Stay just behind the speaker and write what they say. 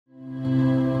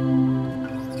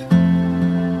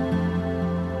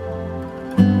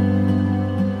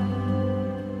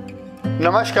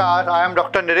Namaskar, I am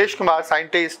Dr. Naresh Kumar,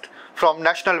 scientist from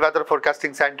National Weather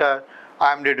Forecasting Center.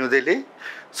 I am in New Delhi.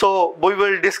 So we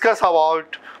will discuss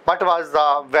about what was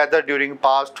the weather during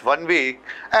past 1 week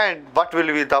and what will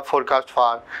be the forecast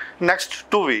for next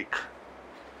 2 weeks.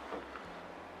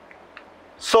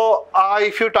 So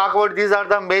if you talk about these are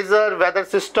the major weather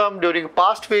system during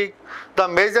past week, the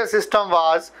major system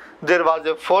was there was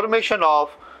a formation of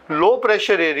low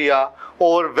pressure area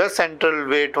over west central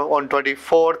way on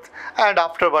 24th, and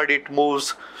afterward it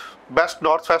moves west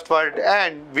northwestward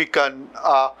and weaken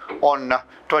on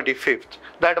 25th.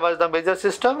 That was the major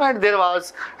system, and there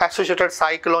was associated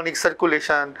cyclonic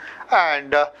circulation,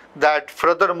 and that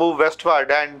further move westward,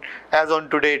 and as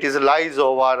on today it is lies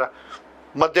over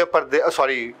Madhya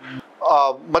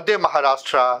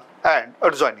Maharashtra and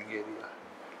adjoining area.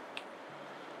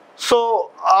 So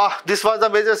this was the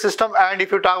major system, and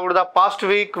if you talk about the past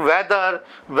week weather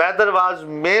was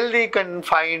mainly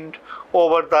confined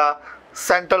over the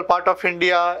central part of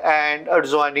India and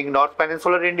adjoining North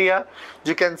Peninsular India.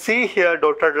 You can see here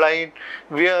dotted line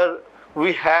where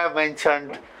we have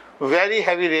mentioned very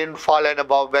heavy rainfall and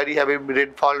above very heavy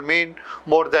rainfall mean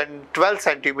more than 12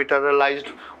 centimeter realized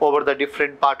over the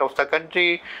different part of the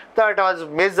country. That was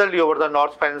majorly over the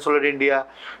North Peninsular India.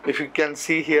 If you can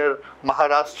see here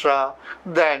Maharashtra,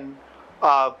 then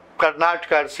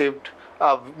Karnataka received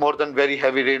more than very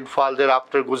heavy rainfall,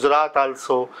 thereafter Gujarat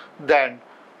also, then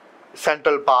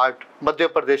central part Madhya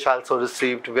Pradesh also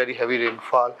received very heavy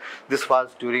rainfall. This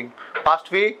was during past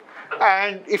week.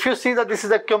 And if you see that this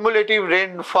is a cumulative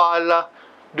rainfall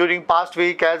during past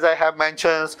week, as I have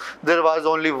mentioned, there was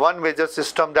only one major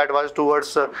system that was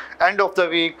towards end of the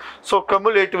week. So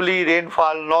cumulatively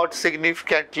rainfall not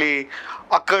significantly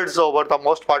occurs over the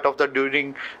most part of the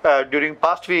during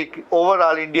past week.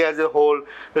 Overall India as a whole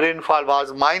rainfall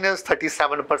was minus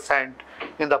 37%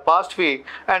 in the past week,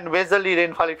 and majorly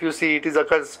rainfall if you see it is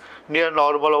occurs near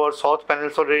normal over South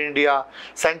Peninsular India,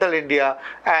 Central India,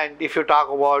 and if you talk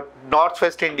about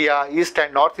Northwest India, East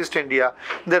and Northeast India,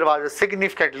 there was a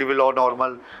significantly below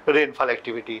normal rainfall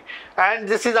activity. And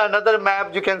this is another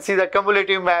map. You can see the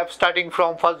cumulative map starting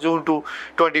from 1st June to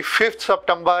 25th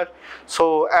September.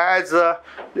 So as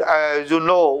you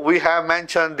know, we have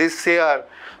mentioned this year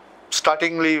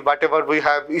startingly whatever we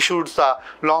have issued the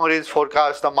long range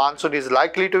forecast, the monsoon is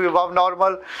likely to be above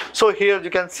normal. So here you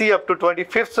can see up to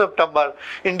 25th September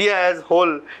India as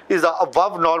whole is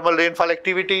above normal rainfall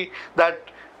activity, that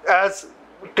as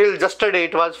till yesterday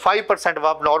it was 5%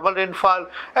 above normal rainfall,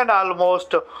 and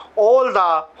almost all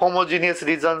the homogeneous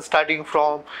regions starting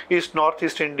from East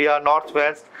Northeast India,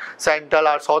 Northwest, Central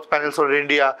or South Peninsular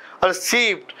India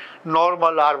received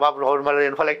normal or above normal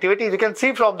rainfall activity. You can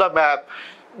see from the map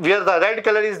where the red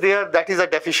color is there, that is a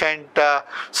deficient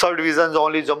subdivisions.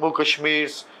 Only Jammu Kashmir,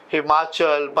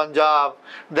 Himachal, Punjab,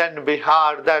 then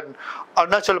Bihar, then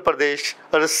Arunachal Pradesh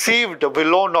received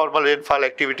below normal rainfall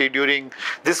activity during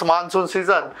this monsoon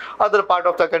season. Other part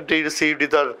of the country received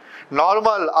either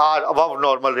normal or above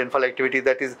normal rainfall activity,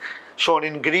 that is shown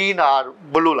in green or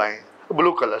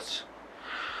blue colors.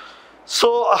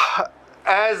 So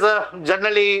as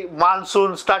generally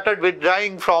monsoon started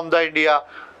withdrawing from the India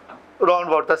around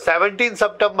about the 17th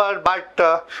September,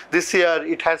 but this year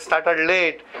it has started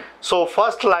late. So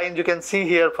first line you can see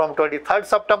here from 23rd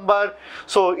September.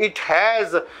 So it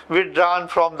has withdrawn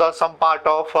from the some part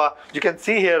of, you can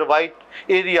see here white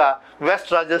area,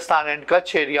 West Rajasthan and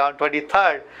Kutch area on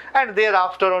 23rd, and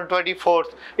thereafter on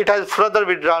 24th it has further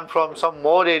withdrawn from some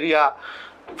more area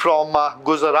from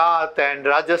Gujarat and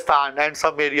Rajasthan and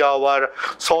some area over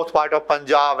south part of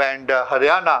Punjab and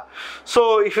Haryana.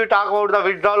 So if you talk about the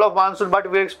withdrawal of monsoon,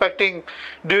 but we are expecting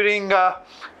during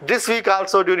this week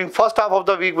also, during first half of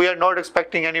the week we are not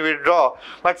expecting any withdrawal,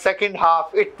 but second half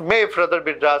it may further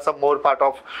withdraw some more part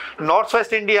of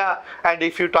Northwest India. And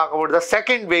if you talk about the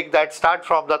second week that start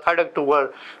from the 3rd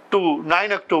October to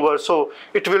 9 October, so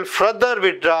it will further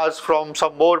withdraws from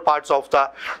some more parts of the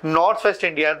Northwest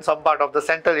India and some part of the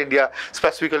Central India,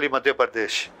 specifically Madhya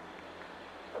Pradesh.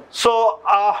 So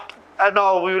and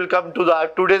now we will come to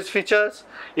the today's features.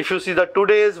 If you see the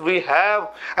today's, we have,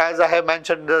 as I have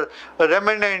mentioned, the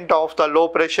remnant of the low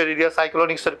pressure area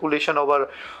cyclonic circulation over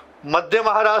Madhya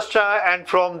Maharashtra, and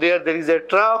from there is a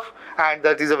trough, and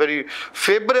that is a very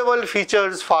favorable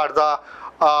features for the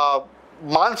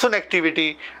monsoon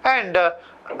activity, and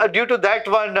due to that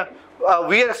one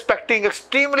we are expecting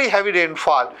extremely heavy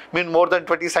rainfall, mean more than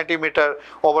 20 centimeter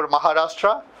over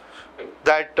Maharashtra,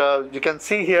 that you can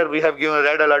see here we have given a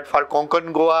red alert for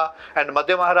Konkan, Goa and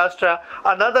Madhya Maharashtra.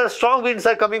 Another strong winds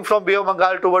are coming from Bay of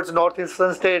Bengal towards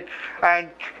northeastern state and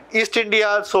East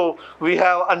India. So we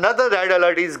have another red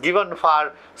alert is given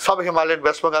for sub-Himalayan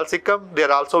West Bengal, Sikkim.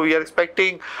 There also we are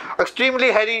expecting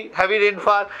extremely heavy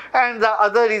rainfall, and the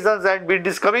other reasons and wind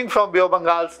is coming from Bay of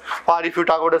Bengal. For if you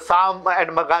talk about Assam and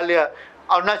Meghalaya,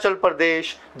 Arunachal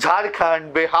Pradesh,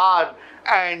 Jharkhand, Bihar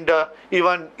and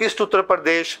even East Uttar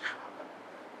Pradesh,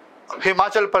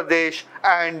 Himachal Pradesh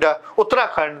and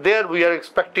Uttarakhand, there we are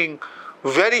expecting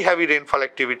very heavy rainfall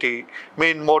activity,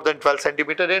 mean more than 12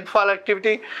 centimeter rainfall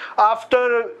activity.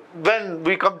 After when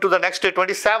we come to the next day,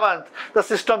 27th, the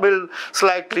system will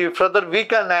slightly further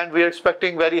weaken and we are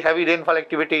expecting very heavy rainfall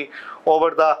activity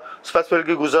over the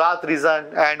specifically Gujarat region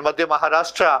and Madhya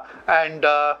Maharashtra and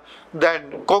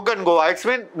then Konkan, Goa. It's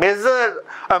been major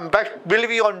impact will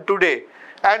be on today.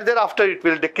 And thereafter it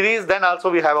will decrease. Then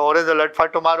also we have an orange alert for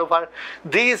tomorrow for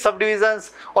these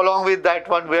subdivisions. Along with that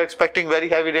one, we are expecting very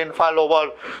heavy rainfall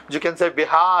over, you can say,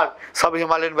 Bihar,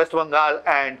 sub-Himalayan West Bengal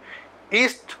and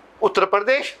East Uttar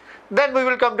Pradesh. Then we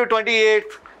will come to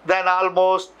 28th. Then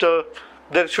almost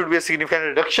there should be a significant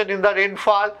reduction in the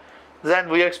rainfall. Then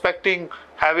we are expecting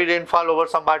heavy rainfall over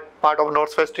some part of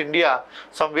northwest India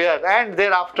somewhere, and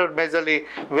thereafter majorly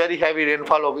very heavy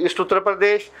rainfall over East Uttar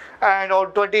Pradesh. And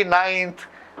on 29th,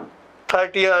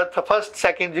 30th,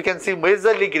 1st, 2nd, you can see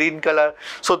majorly green color.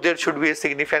 So there should be a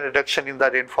significant reduction in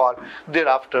the rainfall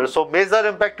thereafter. So major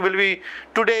impact will be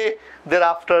today,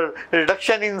 thereafter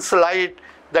reduction in slight,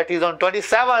 that is on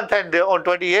 27th and on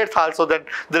 28th also. Then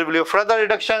there will be further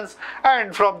reductions,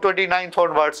 and from 29th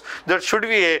onwards there should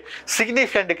be a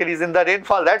significant decrease in the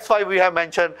rainfall. That's why we have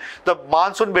mentioned the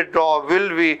monsoon withdrawal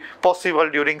will be possible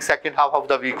during second half of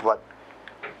the week 1.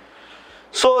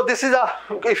 So this is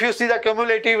if you see the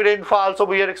cumulative rainfall, so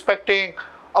we are expecting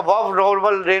above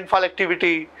normal rainfall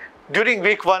activity during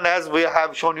week 1, as we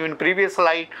have shown you in previous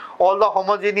slide. All the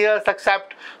homogeneous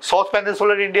except South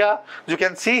Peninsular India. You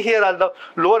can see here on the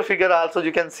lower figure also,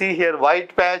 you can see here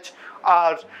white patch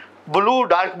or blue,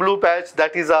 dark blue patch,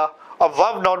 that is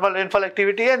above normal rainfall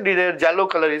activity, and the yellow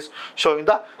color is showing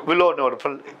the below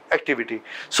normal activity.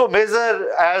 So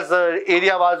major as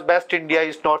area was West India,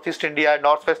 is Northeast India,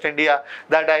 Northwest India,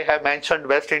 that I have mentioned.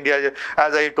 West India,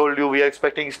 as I told you, we are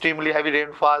expecting extremely heavy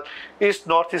rainfall. East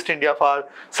Northeast India for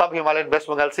sub-Himalayan West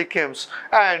Bengal, Sikkims,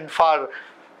 and for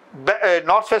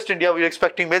Northwest India we are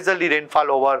expecting majorly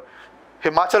rainfall over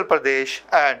Himachal Pradesh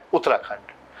and Uttarakhand.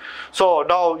 So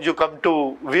now you come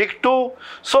to week 2.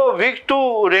 So week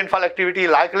 2 rainfall activity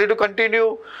likely to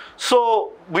continue.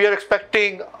 So we are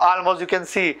expecting almost, you can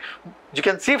see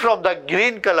from the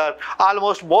green color,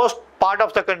 almost most part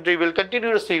of the country will continue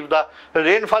to receive the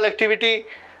rainfall activity,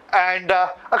 and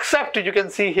except you can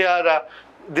see here,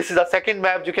 this is the second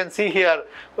map, you can see here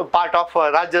part of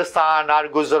Rajasthan or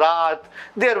Gujarat,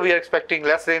 there we are expecting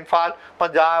less rainfall,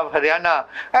 Punjab, Haryana,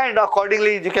 and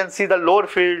accordingly you can see the lower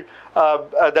field,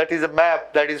 that is a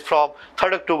map that is from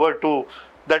 3rd October to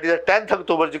that is 10th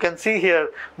October. You can see here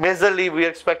majorly we are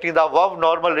expecting the above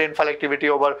normal rainfall activity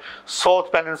over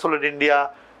South Peninsular India,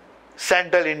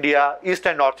 Central India, East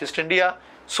and Northeast India.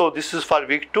 So this is for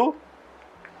week 2.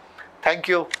 Thank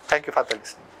you for the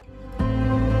listening.